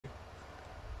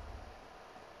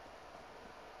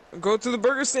Go to the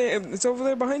burger stand. It's over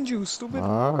there behind you, stupid.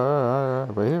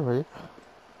 Alright, right here, right here.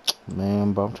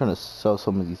 Man, bro, I'm trying to sell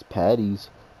some of these patties.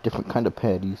 Different kind of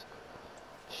patties.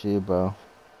 Shit, bro.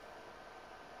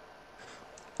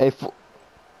 Hey, fool.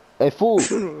 Hey,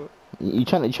 fool. You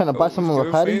trying to buy Oh, some what's of my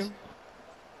good, patties? fam?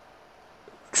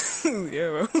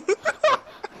 Yeah, bro.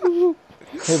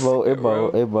 Hey, bro. Hey, Yeah,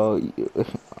 bro. bro. Hey, bro.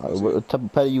 What's good? What type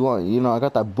of patty you want? You know, I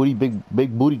got that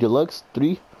big booty deluxe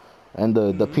 3, and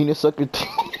the Mm-hmm. peanut sucker.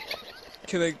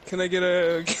 Can I get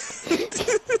a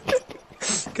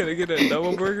can I get a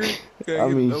double burger? Can I I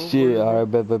get a mean, double shit. burger, bro? Alright,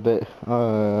 bet.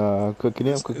 Cooking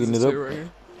it. I'm Is cooking it this it up. right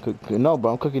here? No,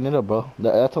 bro. I'm cooking it up, bro.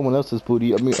 That's someone else's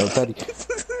booty. I mean, patty.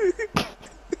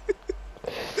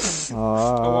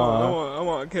 Uh, I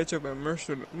want ketchup and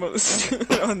mustard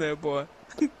on that boy.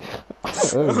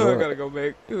 hey, I bro. gotta go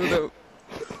back. Hold up.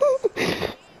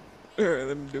 Alright,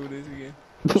 let me do this again.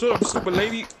 Shut up, stupid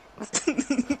lady.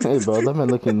 Hey, bro. That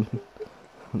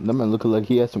man looking like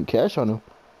he has some cash on him.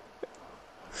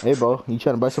 Hey, bro. You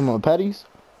trying to buy some of my patties?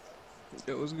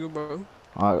 That was good, bro.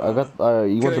 I got.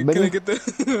 You want the Can I menu? get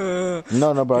the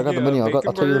No, no, bro. I can I got the get a menu. I'll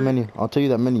bacon tell you the burger? menu. I'll tell you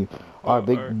that menu. All right,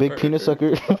 Alright, big alright, peanut alright.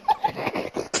 sucker.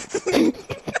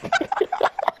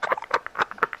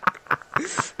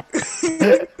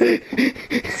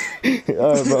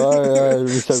 All right, bro. All right.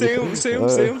 Let me stop it.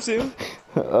 All right, Say him.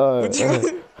 all What right, you all got?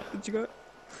 right. What you got?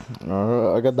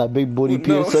 I got that big booty Well,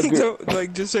 peanut no, sucker. don't,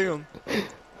 like, just say him.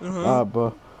 Uh-huh. All right,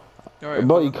 bro. Alright,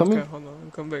 Bro, hold you on. Okay, coming? hold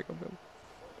on. Come back. Come back.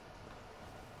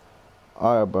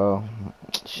 All right, bro.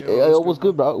 Yo, Hey, what's what's good,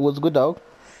 good, bro? bro? What's good, dog?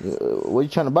 What you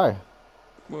trying to buy?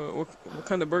 What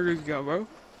kind of burgers you got, bro?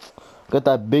 Got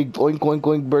that big oink oink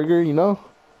oink burger, you know?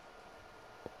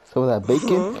 Some of that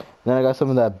bacon. Huh? Then I got some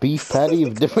of that beef patty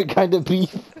of different kind of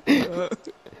beef. Uh,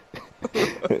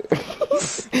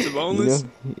 is it You boneless?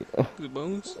 know? Is it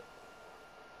boneless?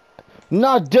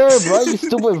 Not dirt, bro. You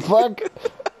stupid fuck.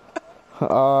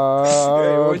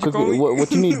 Hey, I'm what'd you call cooking. me?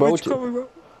 What you need, bro? What'd you call me, bro?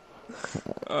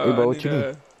 Hey, I bro, what need you need?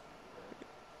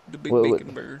 the big What?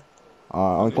 bacon burger.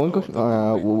 Oink I oink. want the big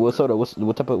bacon What's burger. up?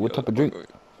 What Yeah, type of drink?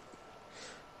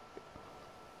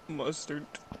 mustard.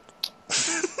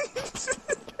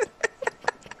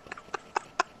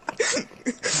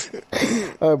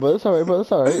 Alright, bro. That's alright, bro.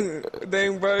 That's alright.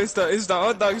 Dang, bro, it's the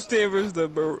hot dog stand versus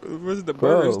the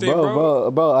burger Bro, stand, bro, bro.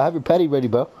 bro, bro. I have your patty ready,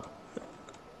 bro.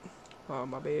 Oh,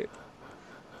 my bad.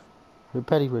 Your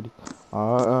patty ready.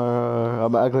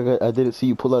 I'm acting like I didn't see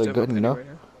you pull out Is a that my gun, you patty know? right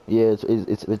here? Yeah,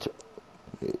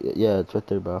 yeah, it's right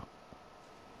there, bro.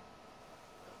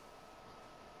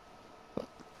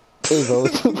 Hey, bro,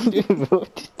 hey, bro,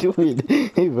 what you doing?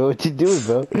 Hey, bro, what you doing,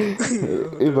 bro?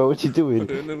 Hold Hey, bro, up. what you doing?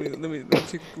 Hold up. Let me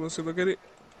take a closer look at it.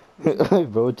 Let me Hey,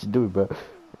 bro, what you doing, bro?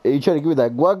 Hey, you trying to give me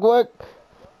that guac guac?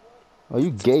 Oh,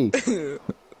 you gay? see.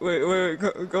 Wait,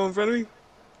 go in front of me.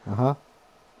 Uh huh.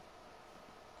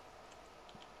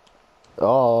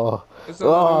 Oh, It's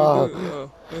not letting me do oh. it.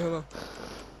 Oh, wait, hold on.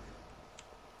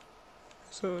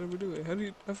 It's not letting me do it. How do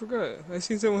you? I forgot. I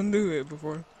seen someone do it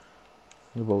before.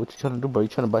 Hey, bro, what you trying to do, bro? You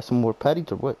trying to buy some more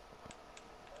patties or what?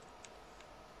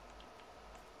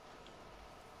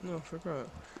 No, I forgot.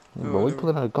 Hey, Oh, bro, what you whatever.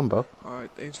 pulling out a gun, bro? All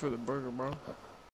right, thanks for the burger, bro.